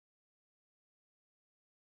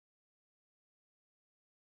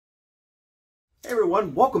Hey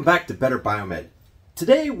everyone, welcome back to Better Biomed.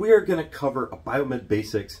 Today we are going to cover a Biomed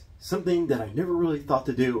basics, something that I never really thought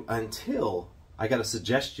to do until I got a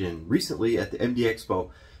suggestion recently at the MD Expo.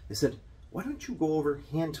 They said, why don't you go over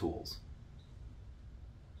hand tools?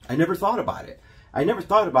 I never thought about it. I never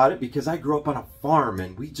thought about it because I grew up on a farm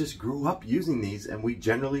and we just grew up using these and we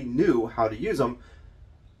generally knew how to use them,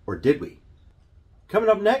 or did we? Coming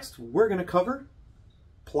up next, we're going to cover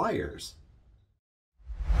pliers.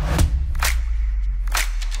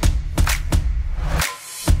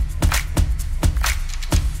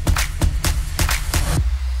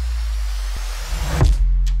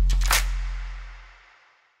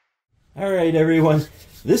 All right, everyone,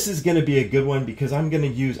 this is going to be a good one because I'm going to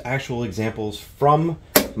use actual examples from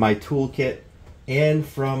my toolkit and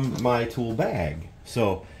from my tool bag.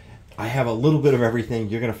 So I have a little bit of everything.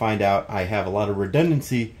 You're going to find out I have a lot of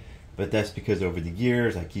redundancy, but that's because over the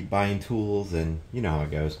years I keep buying tools and you know how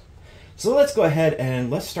it goes. So let's go ahead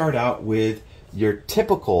and let's start out with your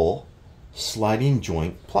typical sliding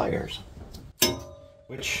joint pliers,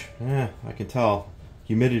 which I can tell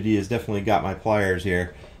humidity has definitely got my pliers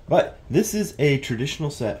here. But this is a traditional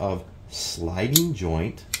set of sliding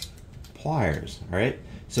joint pliers, all right?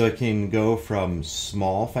 So it can go from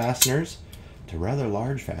small fasteners to rather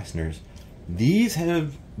large fasteners. These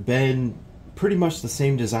have been pretty much the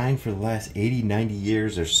same design for the last 80, 90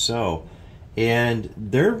 years or so. And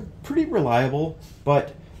they're pretty reliable,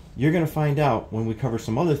 but you're gonna find out when we cover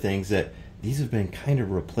some other things that these have been kind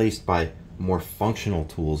of replaced by more functional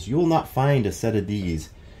tools. You will not find a set of these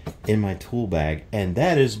in my tool bag, and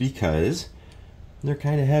that is because they're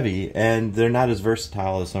kind of heavy and they're not as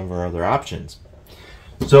versatile as some of our other options.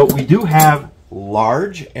 So we do have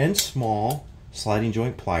large and small sliding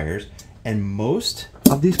joint pliers, and most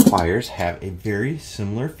of these pliers have a very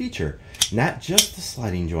similar feature. Not just the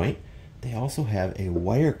sliding joint, they also have a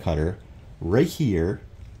wire cutter right here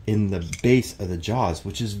in the base of the jaws,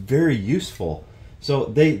 which is very useful. So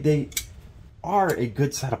they are a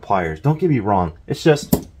good set of pliers, don't get me wrong. It's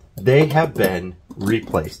just they have been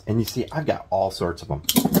replaced, and you see I've got all sorts of them.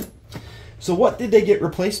 So what did they get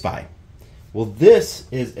replaced by? Well, this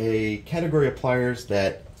is a category of pliers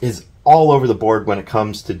that is all over the board when it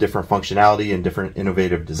comes to different functionality and different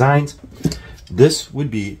innovative designs. This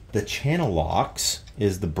would be the Channel Locks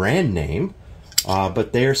is the brand name,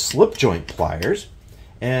 but they're slip joint pliers,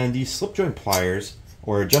 and these slip joint pliers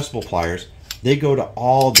or adjustable pliers, they go to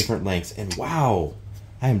all different lengths. And wow,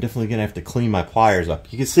 I am definitely gonna have to clean my pliers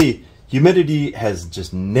up. You can see humidity has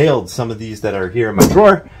just nailed some of these that are here in my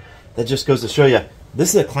drawer. That just goes to show you,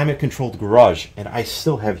 this is a climate controlled garage and I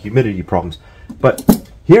still have humidity problems. But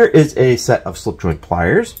here is a set of slip joint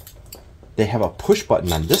pliers. They have a push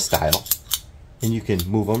button on this style and you can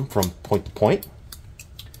move them from point to point.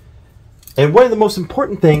 And one of the most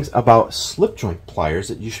important things about slip joint pliers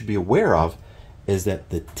that you should be aware of is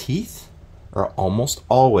that the teeth are almost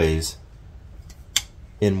always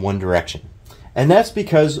in one direction. And that's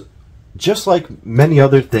because just like many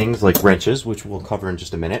other things like wrenches, which we'll cover in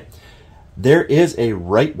just a minute, there is a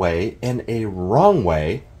right way and a wrong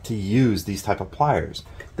way to use these type of pliers.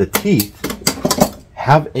 The teeth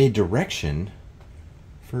have a direction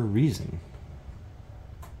for a reason.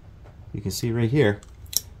 You can see right here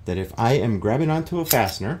that if I am grabbing onto a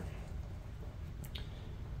fastener,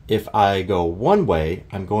 if I go one way,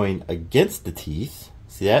 I'm going against the teeth.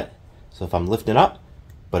 See that? So if I'm lifting up,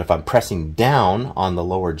 but if I'm pressing down on the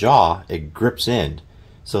lower jaw, it grips in.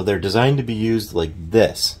 So they're designed to be used like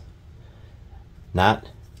this, not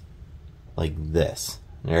like this.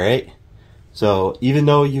 All right? So even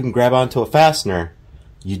though you can grab onto a fastener,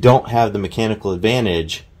 you don't have the mechanical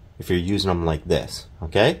advantage if you're using them like this,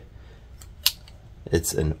 okay?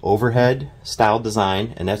 It's an overhead style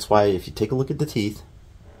design, and that's why if you take a look at the teeth,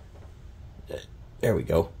 there we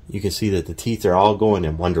go, you can see that the teeth are all going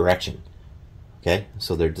in one direction. Okay,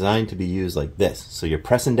 so they're designed to be used like this. So you're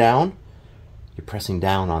pressing down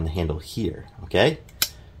on the handle here, okay?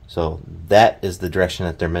 So that is the direction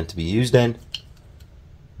that they're meant to be used in,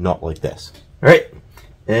 not like this. All right,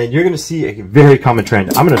 and you're gonna see a very common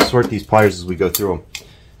trend. I'm gonna sort these pliers as we go through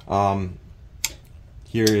them.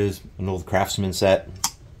 Here is an old Craftsman set.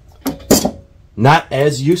 Not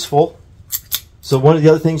as useful. So one of the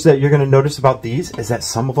other things that you're gonna notice about these is that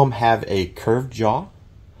some of them have a curved jaw,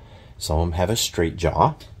 some of them have a straight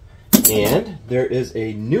jaw, and there is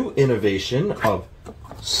a new innovation of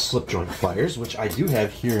slip joint pliers, which I do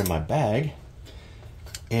have here in my bag.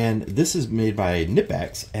 And this is made by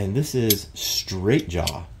Nipex, and this is straight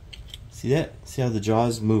jaw. See that? See how the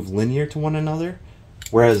jaws move linear to one another?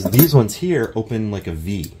 Whereas these ones here open like a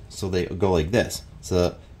V, so they go like this.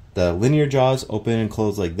 So the linear jaws open and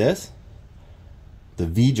close like this, the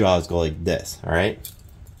V jaws go like this, all right?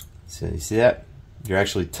 So you see that? You're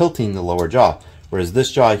actually tilting the lower jaw, whereas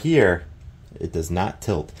this jaw here, it does not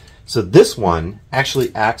tilt. So this one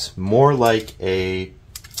actually acts more like a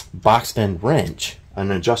boxed end wrench, an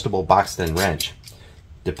adjustable boxed end wrench.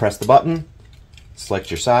 Depress the button, select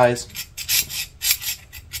your size,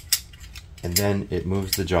 and then it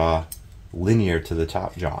moves the jaw linear to the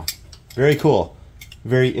top jaw. Very cool.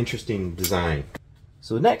 Very interesting design.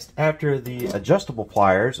 So next, after the adjustable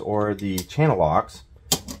pliers or the channel locks,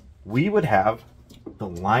 we would have the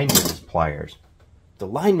lineman's pliers. The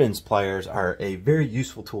lineman's pliers are a very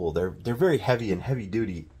useful tool. They're very heavy and heavy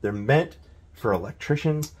duty. They're meant for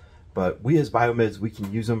electricians, but we as biomeds, we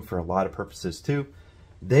can use them for a lot of purposes too.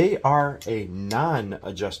 They are a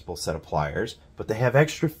non-adjustable set of pliers, but they have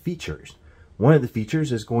extra features. One of the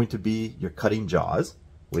features is going to be your cutting jaws,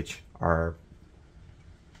 which are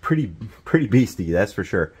pretty beastie, that's for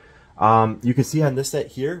sure. You can see on this set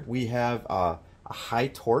here, we have a high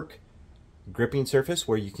torque gripping surface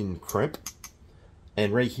where you can crimp,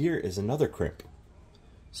 and right here is another crimp.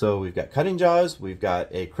 So we've got cutting jaws, we've got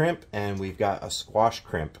a crimp, and we've got a squash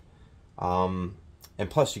crimp. And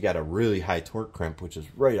plus you got a really high torque crimp, which is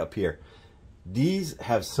right up here. These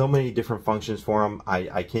have so many different functions for them.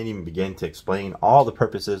 I can't even begin to explain all the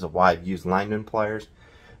purposes of why I've used lineman pliers.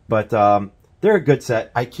 But they're a good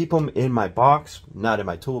set. I keep them in my box, not in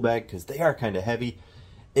my tool bag, because they are kind of heavy.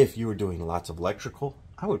 If you were doing lots of electrical,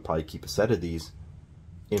 I would probably keep a set of these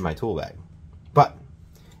in my tool bag. But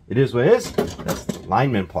it is what it is. That's the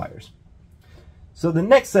lineman pliers. So the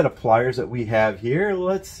next set of pliers that we have here,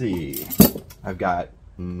 let's see. I've got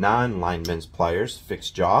non-lineman's pliers,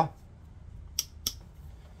 fixed jaw.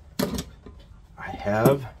 I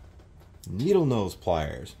have needle nose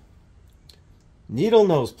pliers. Needle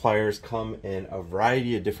nose pliers come in a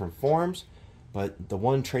variety of different forms, but the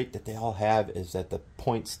one trait that they all have is that the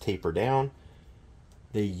points taper down.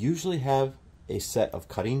 They usually have a set of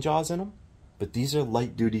cutting jaws in them, but these are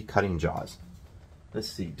light duty cutting jaws. Let's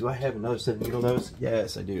see, do I have another set of needle nose?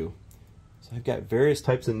 Yes, I do. So I've got various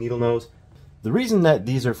types of needle nose. The reason that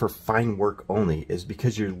these are for fine work only is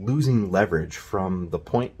because you're losing leverage from the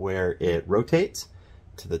point where it rotates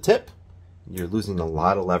to the tip. You're losing a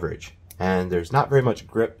lot of leverage, and there's not very much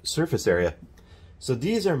grip surface area. So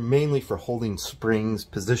these are mainly for holding springs,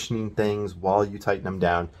 positioning things while you tighten them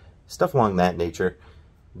down, stuff along that nature.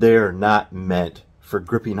 They're not meant for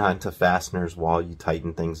gripping onto fasteners while you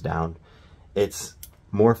tighten things down. It's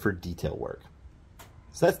more for detail work.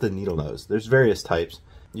 So that's the needle nose. There's various types.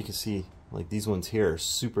 You can see like these ones here are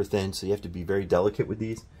super thin, so you have to be very delicate with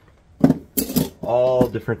these. All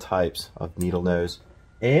different types of needle nose.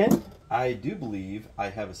 And I do believe I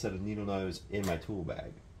have a set of needle nose in my tool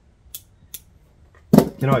bag.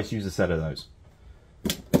 You can always use a set of those.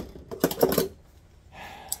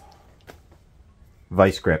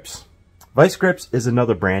 Vice grips. Vice grips is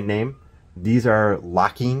another brand name. These are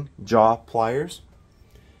locking jaw pliers.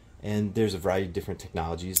 And there's a variety of different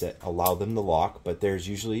technologies that allow them to lock, but there's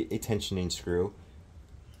usually a tensioning screw,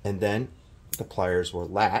 and then the pliers will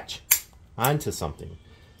latch onto something.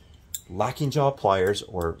 Locking jaw pliers,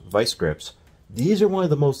 or vice grips, these are one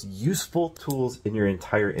of the most useful tools in your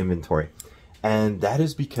entire inventory. And that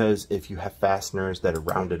is because if you have fasteners that are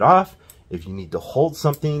rounded off, if you need to hold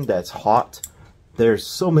something that's hot, there's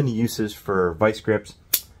so many uses for vice grips.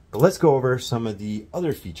 But let's go over some of the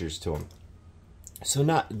other features to them. So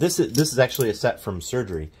this is actually a set from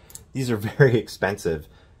surgery. These are very expensive.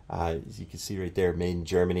 As you can see right there, made in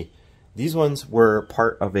Germany. These ones were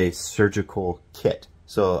part of a surgical kit.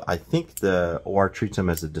 So I think the OR treats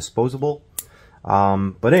them as a disposable.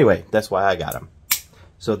 But anyway, that's why I got them.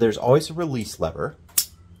 So there's always a release lever.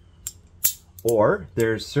 Or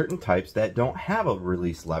there's certain types that don't have a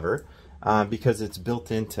release lever because it's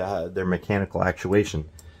built into their mechanical actuation.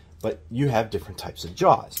 But you have different types of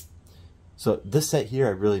jaws. So this set here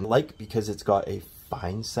I really like because it's got a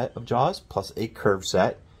fine set of jaws plus a curved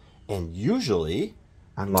set. And usually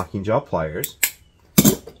on locking jaw pliers,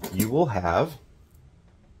 you will have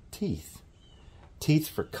teeth. Teeth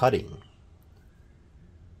for cutting.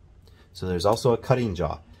 So there's also a cutting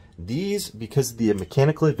jaw. These, because of the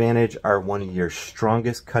mechanical advantage, are one of your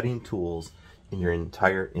strongest cutting tools in your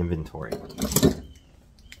entire inventory.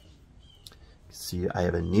 See, I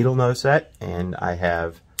have a needle nose set and I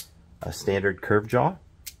have a standard curved jaw.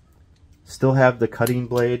 Still have the cutting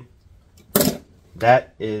blade.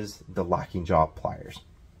 That is the locking jaw pliers.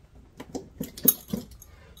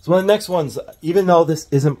 So one of the next ones, even though this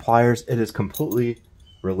isn't pliers, it is completely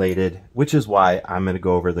related, which is why I'm going to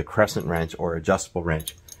go over the crescent wrench or adjustable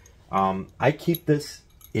wrench. I keep this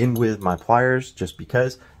in with my pliers just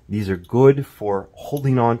because These are good for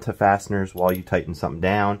holding on to fasteners while you tighten something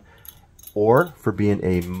down, or for being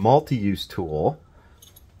a multi-use tool,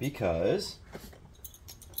 because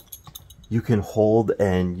you can hold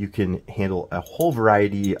and you can handle a whole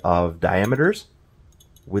variety of diameters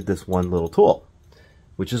with this one little tool,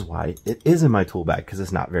 which is why it is in my tool bag, because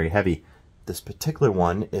it's not very heavy. This particular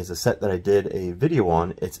one is a set that I did a video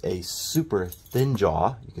on. It's a super thin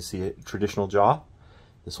jaw. You can see a traditional jaw.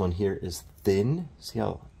 This one here is thin. See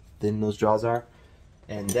how thin those jaws are?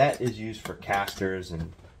 And that is used for casters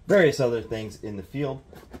and various other things in the field,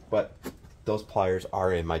 but those pliers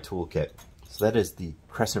are in my toolkit. So that is the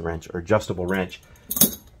crescent wrench, or adjustable wrench.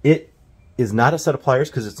 It is not a set of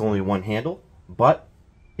pliers because it's only one handle, but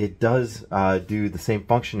it does do the same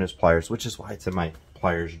function as pliers, which is why it's in my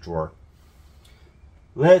pliers drawer.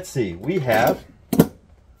 Let's see, we have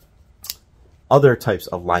other types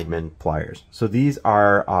of lineman pliers. So these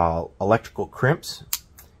are electrical crimps.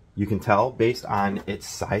 You can tell based on its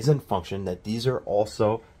size and function that these are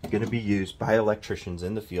also going to be used by electricians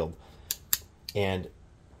in the field. And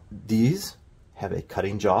these have a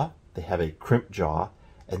cutting jaw, they have a crimp jaw,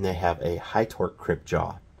 and they have a high torque crimp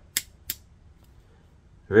jaw.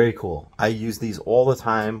 Very cool. I use these all the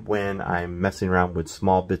time when I'm messing around with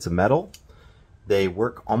small bits of metal. They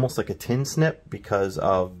work almost like a tin snip because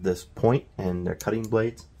of this point and their cutting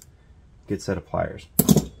blades. Good set of pliers.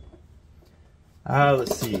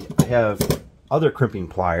 Let's see, I have other crimping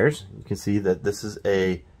pliers. You can see that this is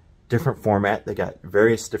a different format. They got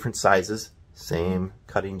various different sizes, same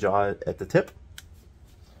cutting jaw at the tip.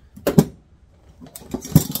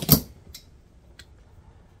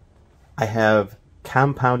 I have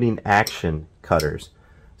compounding action cutters.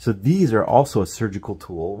 So these are also a surgical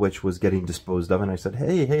tool, which was getting disposed of, and I said,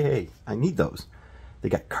 hey, I need those. They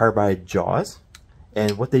got carbide jaws,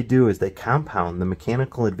 and what they do is they compound the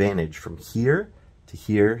mechanical advantage from here to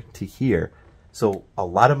here to here. So a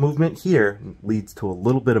lot of movement here leads to a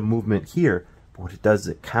little bit of movement here, but what it does is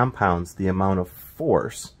it compounds the amount of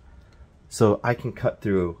force. So I can cut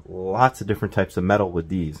through lots of different types of metal with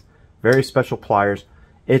these. Very special pliers.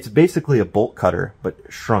 It's basically a bolt cutter, but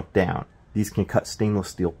shrunk down. These can cut stainless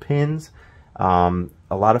steel pins, a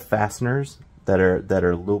lot of fasteners that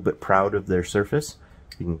are a little bit proud of their surface.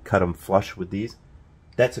 You can cut them flush with these.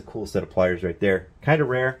 That's a cool set of pliers right there. Kind of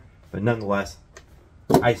rare, but nonetheless,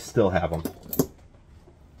 I still have them.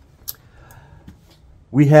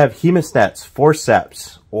 We have hemostats,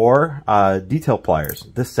 forceps, or detail pliers.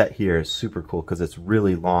 This set here is super cool because it's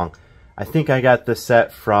really long. I think I got this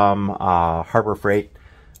set from Harbor Freight,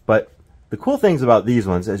 but the cool things about these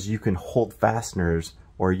ones is you can hold fasteners,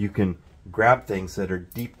 or you can grab things that are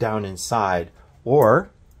deep down inside,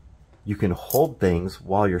 or you can hold things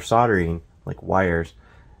while you're soldering, like wires.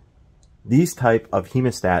 These type of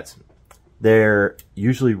hemostats, they're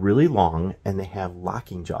usually really long, and they have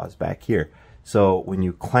locking jaws back here. So when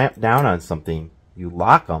you clamp down on something, you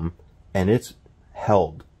lock them, and it's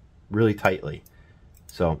held really tightly.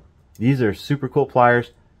 So these are super cool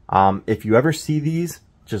pliers. If you ever see these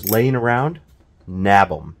just laying around, nab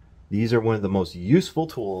them. These are one of the most useful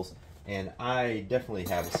tools, and I definitely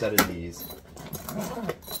have a set of these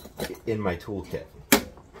in my toolkit.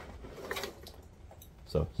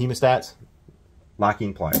 So hemostats,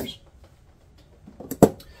 locking pliers.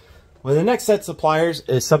 Well, the next set of pliers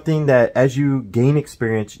is something that as you gain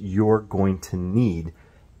experience, you're going to need.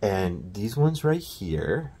 And these ones right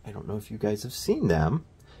here, I don't know if you guys have seen them.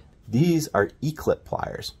 These are E-clip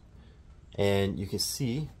pliers. And you can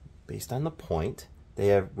see, based on the point, they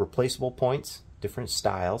have replaceable points, different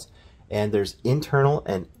styles, and there's internal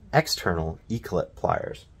and external E-clip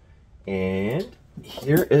pliers. And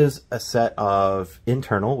here is a set of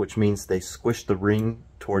internal, which means they squish the ring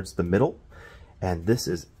towards the middle. And this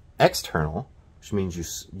is external, which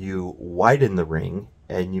means you widen the ring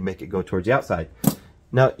and you make it go towards the outside.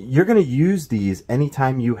 Now, you're going to use these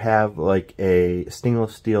anytime you have like a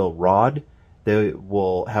stainless steel rod. They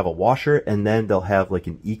will have a washer, and then they'll have like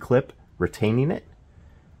an E-clip retaining it.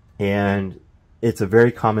 And it's a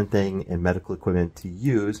very common thing in medical equipment to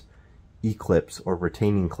use E-clips or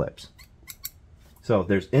retaining clips. So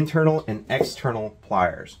there's internal and external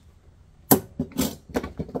pliers.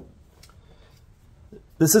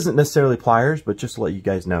 This isn't necessarily pliers, but just to let you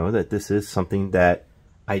guys know that this is something that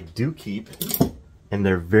I do keep, and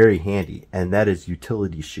they're very handy, and that is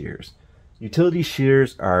utility shears. Utility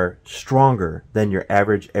shears are stronger than your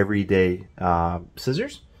average everyday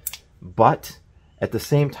scissors, but at the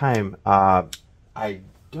same time, I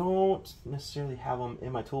don't necessarily have them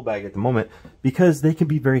in my tool bag at the moment because they can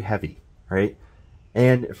be very heavy, right?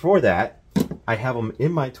 And for that, I have them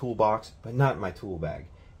in my toolbox, but not in my tool bag.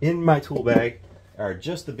 In my tool bag are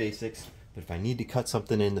just the basics, but if I need to cut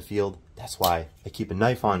something in the field, that's why I keep a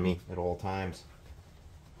knife on me at all times.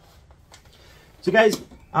 So guys,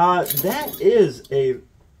 that is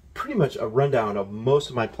pretty much a rundown of most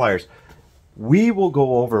of my pliers. We will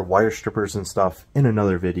go over wire strippers and stuff in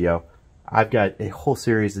another video. I've got a whole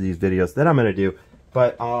series of these videos that I'm going to do,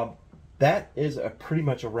 but that is pretty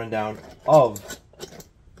much a rundown of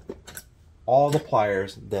all the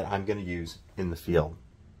pliers that I'm going to use in the field.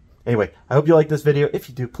 Anyway, I hope you like this video. If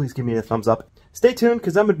you do, please give me a thumbs up. Stay tuned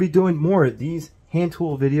because I'm going to be doing more of these hand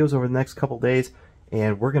tool videos over the next couple days,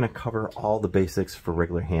 and we're going to cover all the basics for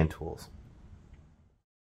regular hand tools.